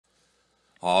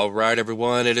All right,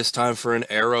 everyone, it is time for an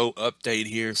AERO update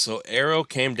here. So AERO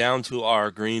came down to our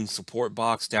green support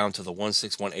box down to the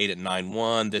 1618 at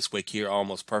 91. This wick here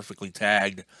almost perfectly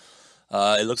tagged.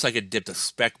 It looks like it dipped a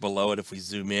speck below it if we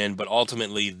zoom in, but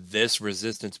ultimately this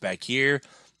resistance back here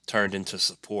turned into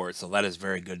support. So that is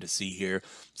very good to see here.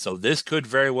 So this could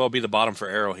very well be the bottom for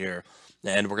AERO here.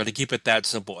 And we're going to keep it that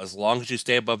simple. As long as you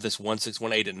stay above this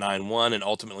 1618 at 91 and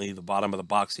ultimately the bottom of the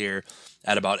box here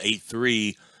at about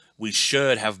 83, we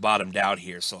should have bottomed out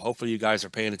here. So hopefully you guys are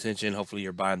paying attention. Hopefully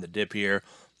you're buying the dip here.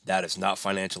 That is not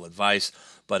financial advice.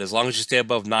 But as long as you stay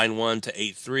above 9.1 to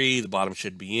 8.3, the bottom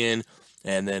should be in.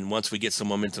 And then once we get some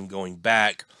momentum going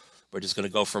back, we're just going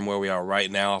to go from where we are right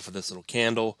now off of this little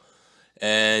candle.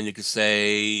 And you could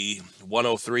say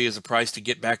 103 is a price to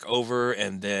get back over,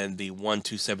 and then the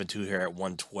 1272 here at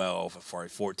 112 for a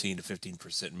 14 to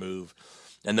 15% move.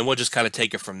 And then we'll just kind of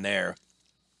take it from there.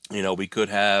 You know, we could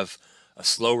have a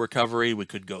slow recovery. We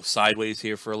could go sideways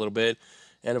here for a little bit.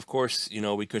 And of course, you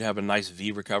know, we could have a nice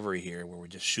V recovery here where we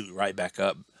just shoot right back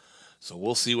up. So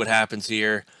we'll see what happens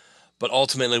here. But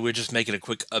ultimately, we're just making a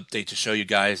quick update to show you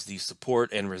guys the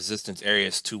support and resistance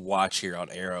areas to watch here on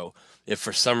AERO. If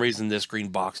for some reason this green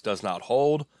box does not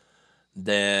hold,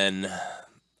 then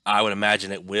I would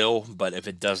imagine it will. But if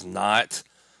it does not,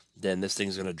 then this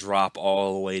thing's going to drop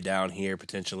all the way down here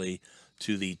potentially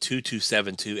to the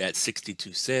 2272 at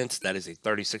 62 cents. That is a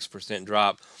 36%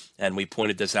 drop. And we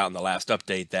pointed this out in the last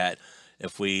update that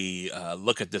if we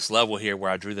look at this level here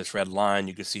where I drew this red line,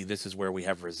 you can see this is where we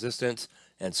have resistance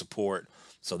and support.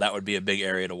 So that would be a big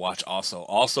area to watch also.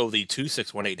 Also, the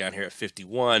 2618 down here at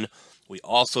 51, we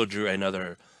also drew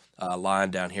another line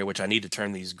down here, which I need to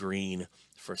turn these green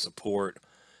for support.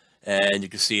 And you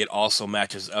can see it also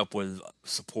matches up with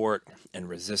support and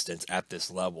resistance at this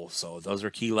level. So those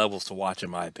are key levels to watch, in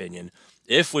my opinion,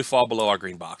 if we fall below our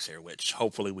green box here, which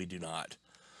hopefully we do not.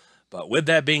 But with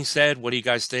that being said, what do you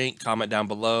guys think? Comment down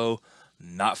below.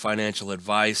 Not financial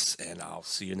advice, and I'll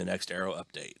see you in the next AERO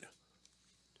update.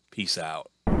 Peace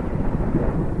out.